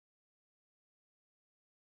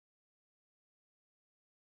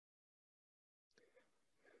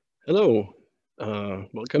Hello,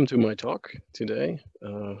 welcome to my talk today.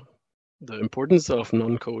 The importance of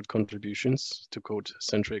non-code contributions to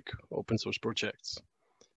code-centric open source projects.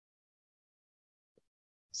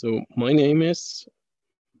 So my name is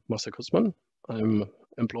Marcel Kurzmann. I'm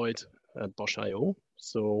employed at Bosch.io.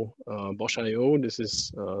 So Bosch.io, this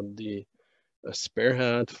is the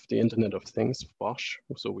spearhead of the Internet of Things, Bosch.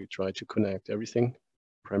 So we try to connect everything,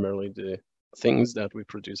 primarily the things that we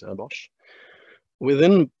produce at Bosch.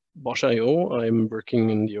 Within Bosch.io, I'm working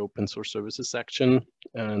in the open source services section,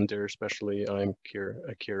 and there especially I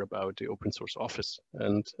care about the open source office.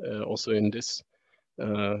 And also in this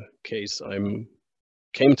case,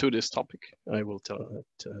 came to this topic I will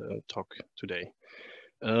talk today.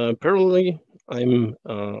 Parallelly, I'm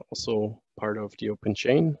also part of the open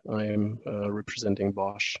chain. I am representing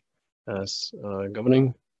Bosch as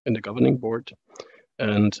in the governing board,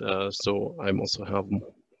 and so I'm also have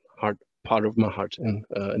part of my heart in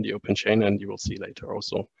the open chain, and you will see later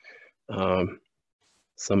also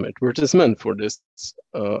some advertisement for this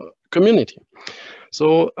community.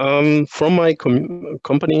 So from my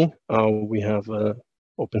company, we have an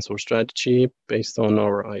open source strategy based on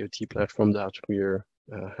our IoT platform that we're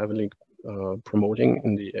heavily promoting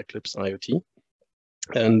in the Eclipse IoT.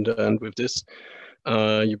 And with this,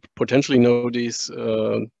 you potentially know these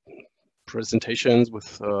presentations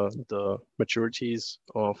with the maturities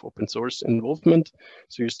of open source involvement.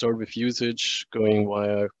 So you start with usage, going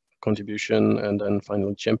via contribution, and then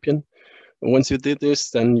finally champion. And once you did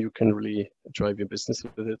this, then you can really drive your business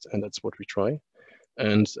with it, and that's what we try.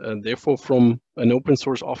 And therefore, from an open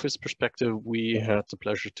source office perspective, we had the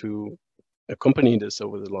pleasure to accompany this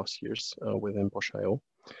over the last years within Bosch.io.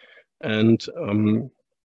 And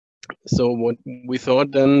so what we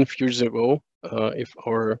thought then a few years ago, if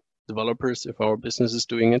our developers, if our business is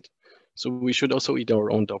doing it, so we should also eat our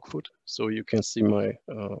own dog food. So you can see my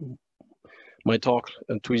my talk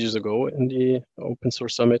 2 years ago in the Open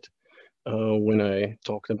Source Summit when I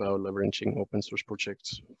talked about leveraging open source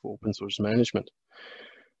projects for open source management.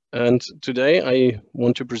 And today I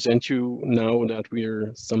want to present you now that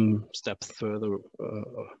we're some steps further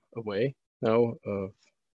away now,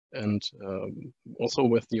 and also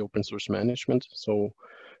with the open source management. So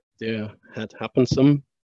there had happened some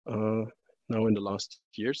now in the last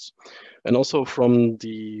years, and also from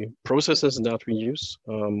the processes that we use.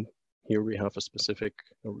 Here we have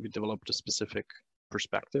we developed a specific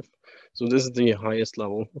perspective. So this is the highest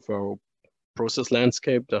level of our process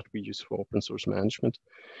landscape that we use for open source management.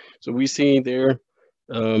 So we see there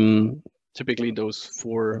typically those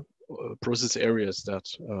four process areas that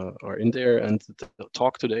are in there, and the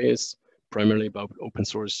talk today is primarily about open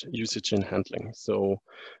source usage and handling. So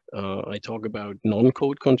I talk about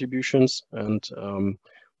non-code contributions, and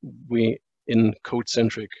we in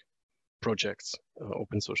code-centric projects,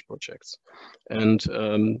 open source projects. And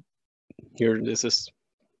here this is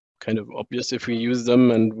kind of obvious if we use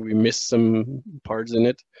them and we miss some parts in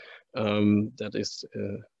it. That is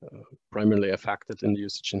primarily affected in the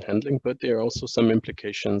usage and handling, but there are also some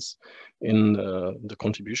implications in the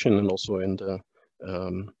contribution and also in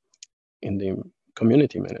the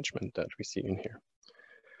community management that we see in here.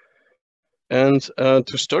 And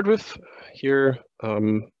to start with, here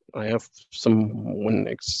I have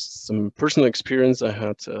some personal experience I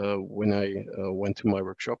had when I went to my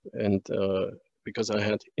workshop, and because I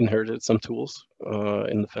had inherited some tools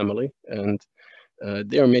in the family, and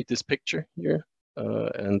they made this picture here,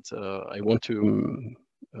 and I want to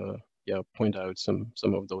point out some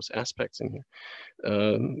of those aspects in here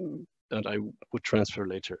that I would transfer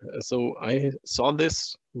later. So I saw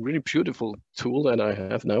this really beautiful tool that I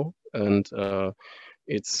have now, and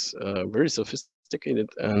it's very sophisticated,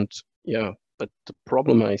 and but the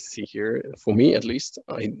problem I see here, for me at least,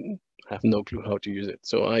 I have no clue how to use it.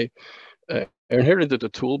 So I inherited the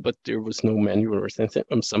tool, but there was no manual or something,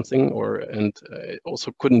 and I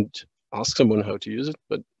also couldn't ask someone how to use it.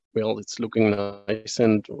 But well, it's looking nice,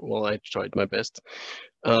 and well, I tried my best.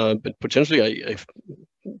 But potentially I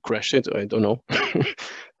crashed it. I don't know.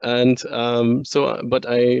 And but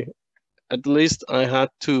at least I had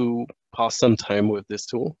to pass some time with this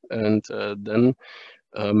tool, and then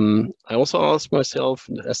I also asked myself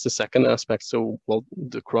as the second aspect. So well,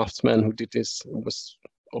 the craftsman who did this was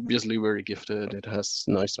obviously very gifted. It has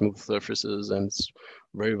nice smooth surfaces and it's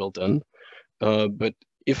very well done. But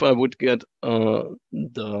if I would get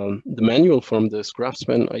the manual from this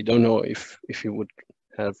craftsman, I don't know if he would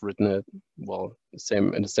have written it well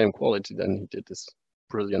in the same quality than he did this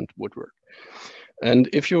brilliant woodwork. And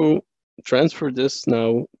if you transfer this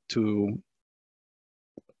now to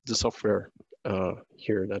the software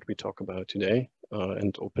here that we talk about today,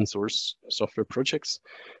 and open source software projects,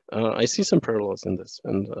 I see some parallels in this,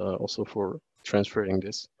 and also for transferring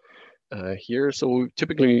this here. So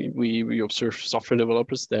typically we observe software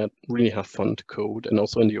developers that really have fun to code, and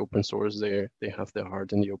also in the open source, they have their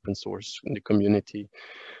heart in the open source, in the community,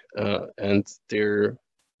 and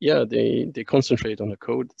they concentrate on the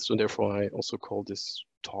code. So therefore, I also call this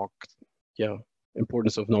talk,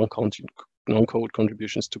 importance of non-code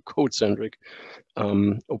contributions to code-centric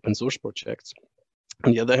open source projects.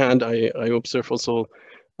 On the other hand, I observe also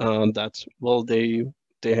that, well, they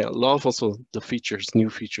love also the features, new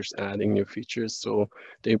features, adding new features. So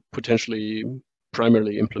they potentially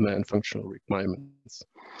primarily implement functional requirements.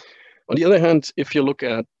 On the other hand, if you look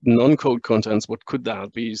at non-code contents, what could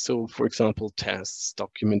that be? So for example, tests,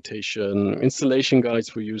 documentation, installation guides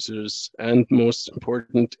for users, and most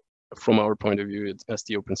important from our point of view, as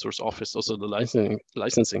the open source office, also the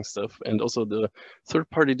licensing stuff, and also the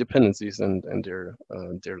third-party dependencies and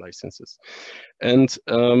their licenses. And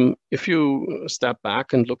if you step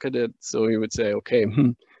back and look at it, so you would say, okay,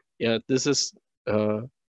 this is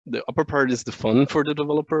the upper part is the fun for the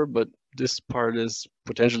developer, but this part is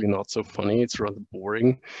potentially not so funny. It's rather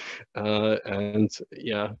boring. On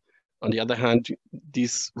the other hand,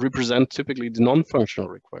 these represent typically the non-functional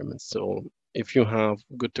requirements. So if you have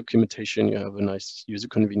good documentation, you have a nice user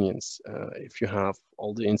convenience. If you have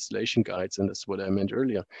all the installation guides, and that's what I meant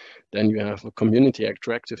earlier, then you have a community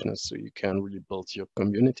attractiveness. So you can really build your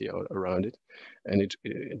community around it, and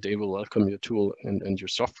they will welcome your tool and your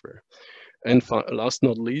software. And last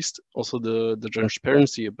not least, also the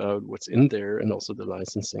transparency about what's in there, and also the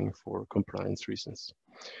licensing for compliance reasons.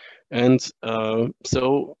 And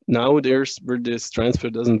so now where this transfer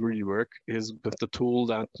doesn't really work is with the tool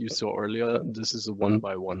that you saw earlier. This is a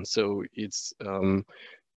one-by-one. So it's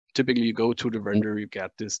typically you go to the vendor, you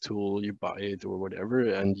get this tool, you buy it or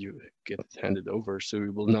whatever, and you get it handed over. So we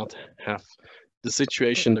will not have the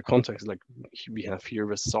situation, the context like we have here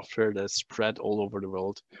with software that's spread all over the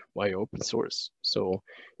world via open source. So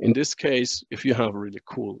in this case, if you have a really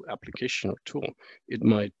cool application or tool, it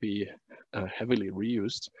might be heavily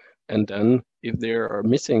reused. And then if there are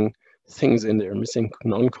missing things in there, missing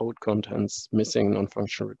non-code contents, missing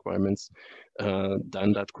non-functional requirements,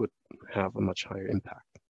 then that could have a much higher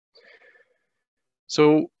impact.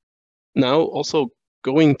 So now also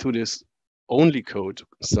going to this only code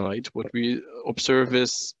side, what we observe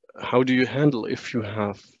is how do you handle if you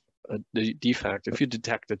have the defect, if you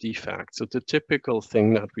detect a defect. So the typical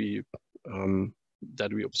thing that we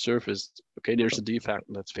observe is, okay, there's a defect,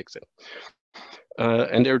 let's fix it.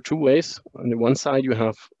 And there are two ways. On the one side, you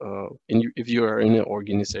have, if you are in an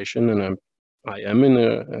organization, and I am in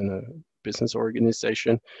a business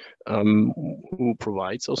organization who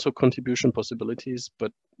provides also contribution possibilities,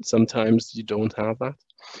 but sometimes you don't have that.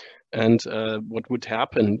 And what would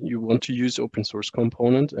happen, you want to use open source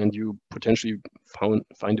component and you potentially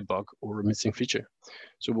find a bug or a missing feature.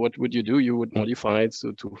 So what would you do? You would modify it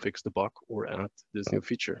to fix the bug or add this new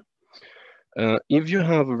feature. If you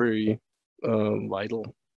have a very vital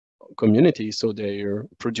community, so they're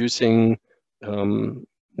producing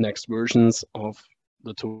next versions of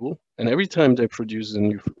the tool, and every time they produce a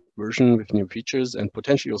new version with new features and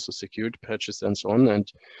potentially also security patches and so on,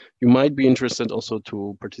 and you might be interested also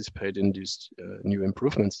to participate in these new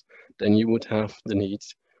improvements, then you would have the need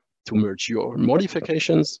to merge your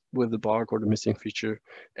modifications with the bug or the missing feature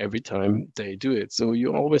every time they do it. So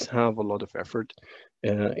you always have a lot of effort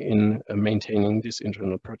in maintaining this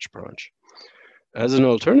internal patch branch. As an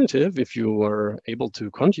alternative, if you are able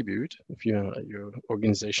to contribute, if your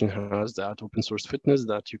organization has that open source fitness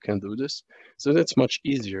that you can do this, so that's much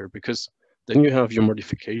easier because then you have your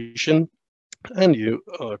modification and you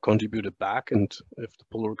contribute it back, and if the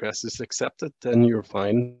pull request is accepted, then you're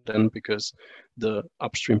fine then because the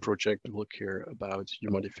upstream project will care about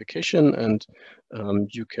your modification and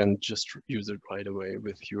you can just use it right away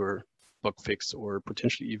with your bug fix or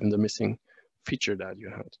potentially even the missing feature that you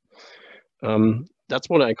had. That's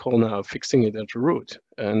what I call now fixing it at the root.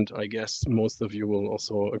 And I guess most of you will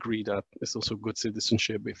also agree that it's also good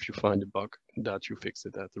citizenship if you find a bug that you fix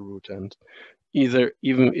it at the root. And even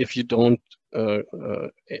if you don't,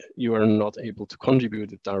 you are not able to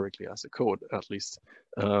contribute it directly as a code, at least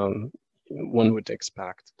one would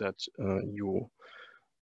expect that you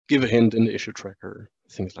give a hint in the issue tracker,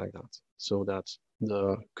 things like that, so that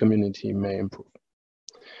the community may improve.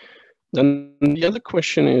 Then the other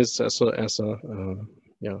question is,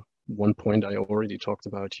 one point I already talked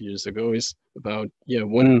about years ago is about,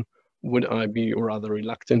 when would I be rather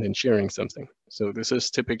reluctant in sharing something? So this is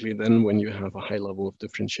typically then when you have a high level of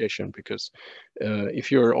differentiation, because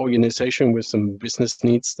if you're an organization with some business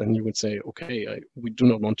needs, then you would say, okay, we do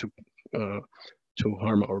not want to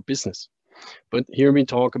harm our business. But here we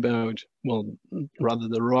talk about, well, rather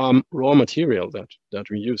the raw material that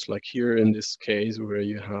we use, like here in this case where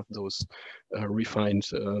you have those refined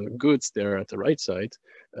goods there at the right side.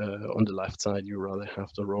 On the left side, you rather have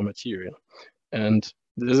the raw material. And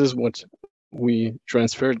this is what we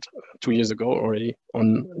transferred 2 years ago already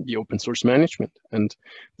on the open source management. And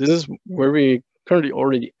this is where we currently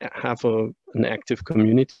already have an active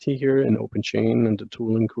community here in OpenChain and the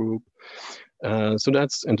tooling group. So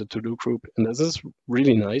that's in the to-do group. And this is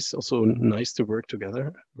really nice, also nice to work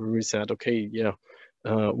together, where we said, okay, yeah,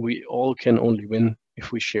 we all can only win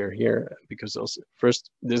if we share here, because also,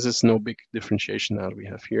 first, this is no big differentiation that we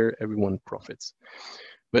have here, everyone profits.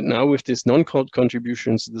 But now with these non-code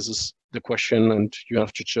contributions, this is the question, and you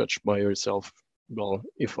have to judge by yourself, well,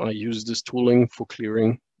 if I use this tooling for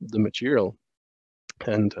clearing the material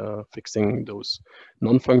and fixing those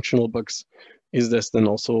non-functional bugs, is this then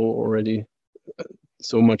also already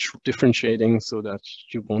so much differentiating so that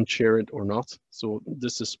you won't share it or not? So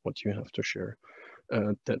this is what you have to share,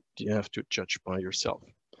 that you have to judge by yourself.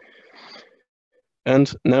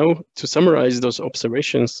 And now to summarize those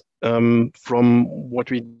observations from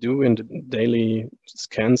what we do in the daily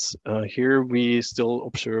scans, here we still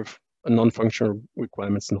observe non-functional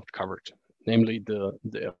requirements not covered, namely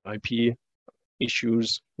the IP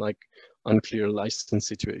issues like unclear license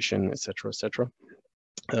situation, etc., etc.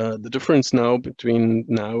 The difference now between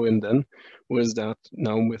now and then was that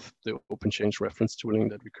now with the OpenChain reference tooling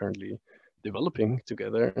that we're currently developing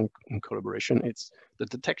together in collaboration, it's the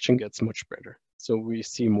detection gets much better. So we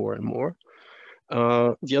see more and more.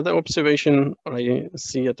 The other observation I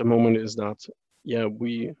see at the moment is that, yeah,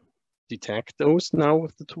 we detect those now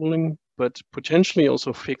with the tooling, but potentially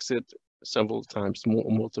also fix it several times,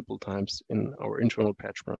 multiple times in our internal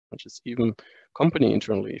patch branches, even company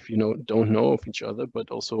internally, if you don't know of each other, but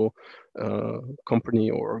also company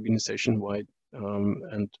or organization wide,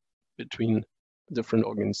 and between different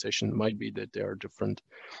organizations might be that there are different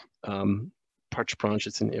patch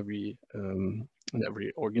branches in every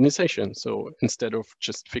organization. So instead of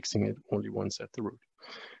just fixing it only once at the root.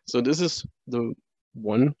 So this is the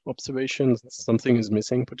one observation, something is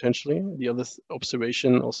missing potentially. The other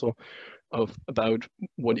observation also about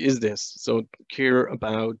what is this? So care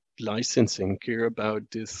about licensing, care about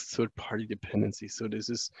this third-party dependency. So this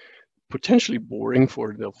is potentially boring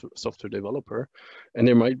for the software developer, and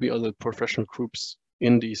there might be other professional groups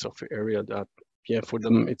in the software area that, yeah, for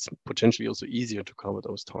them it's potentially also easier to cover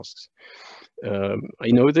those tasks. I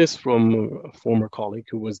know this from a former colleague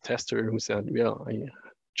who was a tester who said, yeah, I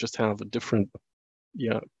just have a different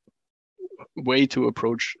way to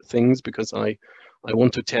approach things because I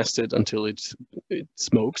want to test it until it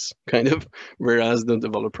smokes, kind of, whereas the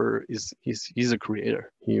developer he's a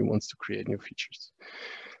creator. He wants to create new features.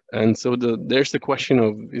 And so there's the question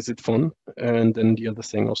of, is it fun? And then the other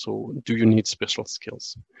thing also, do you need special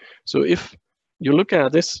skills? So if you look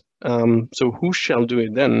at this, so who shall do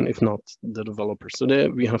it then, if not the developer? So there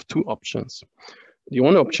we have two options. The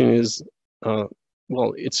one option is,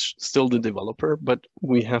 well, it's still the developer, but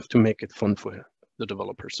we have to make it fun for the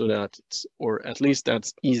developer so that it's, or at least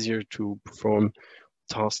that's easier to perform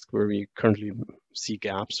tasks where we currently see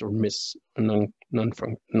gaps or miss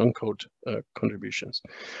non-code contributions.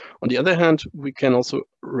 On the other hand, we can also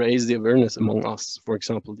raise the awareness among us, for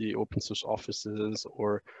example, the open source offices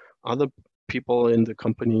or other people in the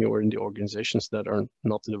company or in the organizations that are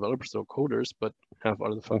not the developers or coders, but have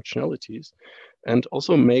other functionalities, and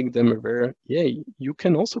also make them aware, yeah, you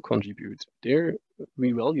can also contribute. There,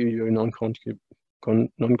 we value your non-code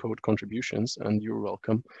contributions, and you're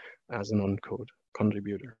welcome as a non-code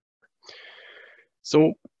contributor.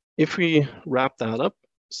 So if we wrap that up,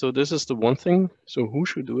 so this is the one thing, so who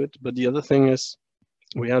should do it? But the other thing is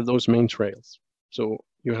we have those main trails. So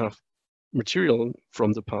you have material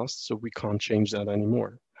from the past, so we can't change that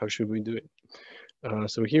anymore. How should we do it?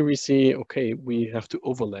 So here we see, okay, we have to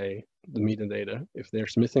overlay the metadata if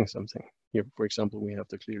there's missing something. Here, for example, we have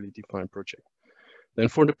the clearly defined project. Then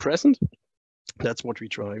for the present, that's what we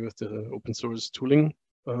try with the open source tooling,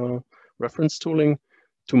 reference tooling,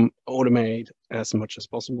 to automate as much as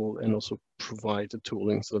possible and also provide the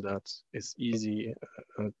tooling so that it's easy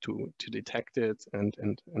to detect it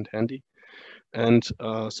and handy. And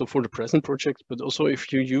so for the present project, but also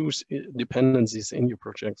if you use dependencies in your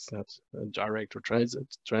projects, that direct or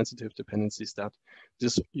transitive dependencies, that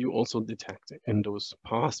this you also detect in those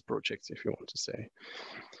past projects, if you want to say.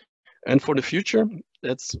 And for the future,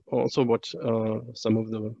 that's also what some of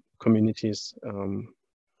the communities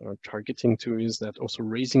are targeting to, is that also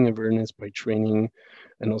raising awareness by training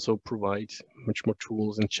and also provide much more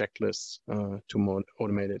tools and checklists to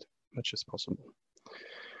automate it much as possible.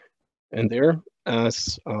 And there,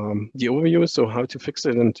 as the overview, so how to fix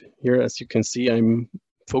it. And here, as you can see, I'm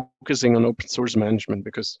focusing on open source management,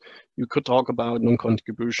 because you could talk about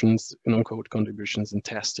non-contributions, non-code contributions in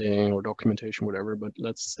testing or documentation, whatever, but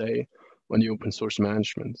let's stay on the open source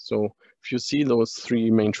management. So if you see those three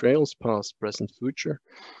main trails, past, present, future,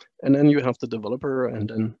 and then you have the developer, and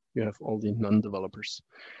then you have all the non-developers.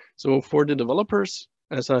 So for the developers,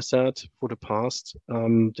 as I said, for the past,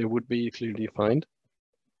 they would be clearly defined.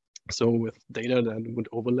 So with data that would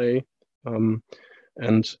overlay,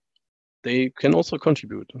 and they can also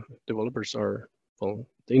contribute. Developers are, well,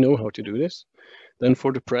 they know how to do this. Then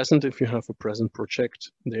for the present, if you have a present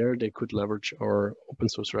project there, they could leverage our open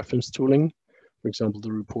source reference tooling. For example,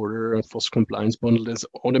 the reporter and FOSS compliance bundle is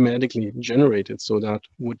automatically generated, so that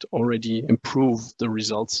would already improve the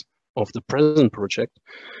results of the present project,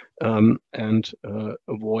 and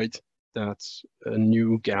avoid that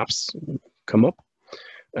new gaps come up.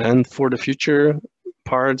 And for the future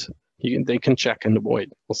part, they can check and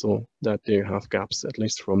avoid also that they have gaps, at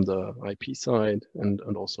least from the IP side, and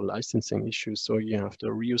also licensing issues. So you have the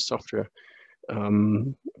reuse software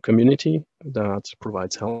community that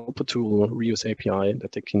provides helper tool, reuse API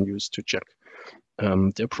that they can use to check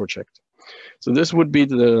their project. So this would be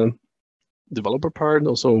the developer part,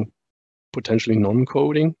 also potentially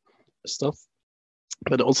non-coding stuff,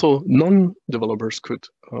 but also non-developers could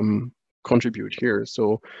contribute here.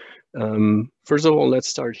 So first of all, let's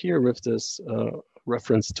start here with this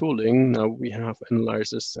reference tooling. Now we have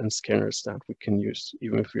analyzers and scanners that we can use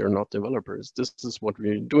even if we are not developers. This is what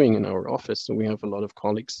we're doing in our office. So we have a lot of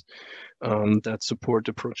colleagues that support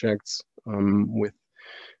the projects with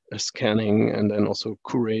scanning and then also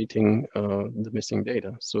curating the missing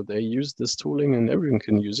data. So they use this tooling and everyone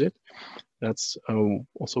can use it. That's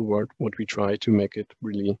also what we try to make it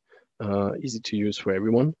really easy to use for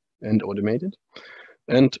everyone and automated.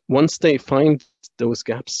 And once they find those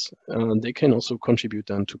gaps, they can also contribute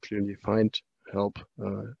then to clearly find help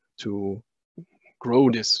to grow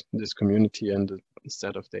this community and the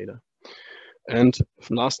set of data. And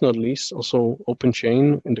last not least, also open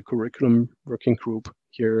chain in the curriculum working group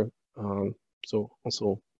here. So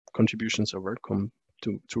also contributions are welcome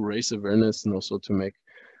to raise awareness and also to make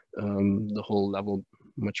the whole level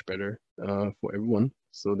much better for everyone.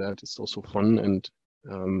 So that it's also fun and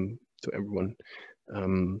to everyone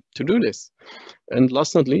to do this. And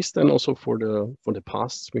last not least, then also for the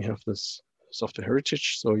past, we have this software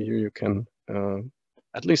heritage. So here you can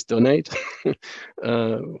at least donate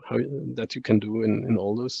that you can do in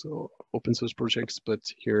all those open source projects. But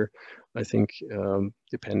here, I think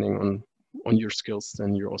depending on your skills,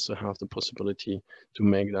 then you also have the possibility to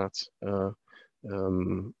make that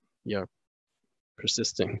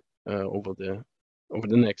persisting over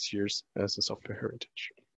the next years as a software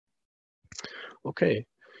heritage. Okay,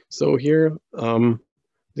 so here,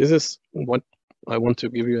 this is what I want to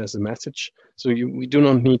give you as a message. So we do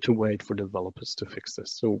not need to wait for developers to fix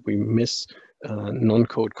this. So we miss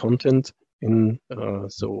non-code content in,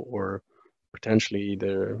 or potentially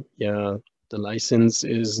the license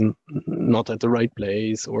is not at the right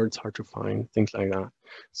place, or it's hard to find, things like that.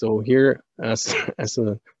 So here, as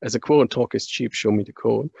a quote, talk is cheap, show me the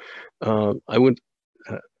code. I would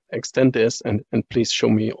extend this and please show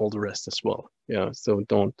me all the rest as well. Yeah, so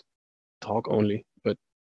don't talk only, but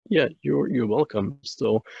yeah, you're welcome.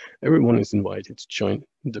 So everyone is invited to join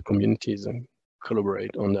the communities and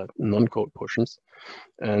collaborate on that non-code portions.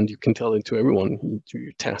 And you can tell it to everyone, to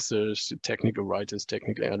your testers, to technical writers,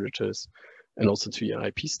 technical editors, and also to your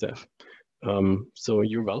IP staff. So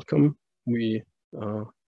you're welcome. We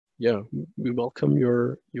welcome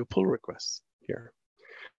your pull requests here.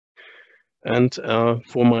 And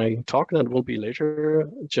for my talk that will be later,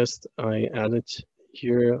 just I added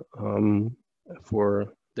here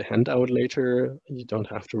for the handout later. You don't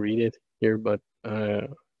have to read it here, but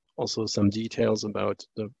also some details about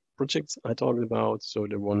the projects I talked about. So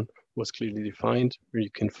the one was clearly defined, where you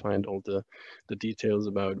can find all the details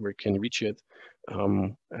about where you can reach it,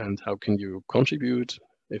 and how can you contribute.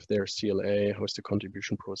 If there's CLA, how's the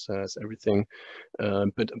contribution process, everything.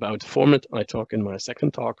 But about format, I talk in my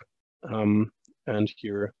second talk. And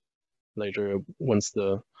here later, once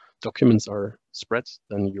the documents are spread,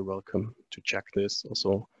 then you're welcome to check this.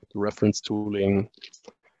 Also the reference tooling,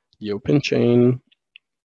 the open chain,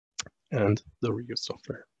 and the reuse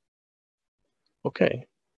software. Okay,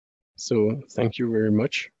 so thank you very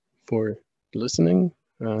much for listening,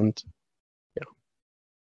 and yeah,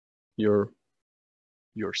 you're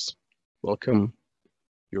yours. Welcome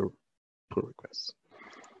your pull requests.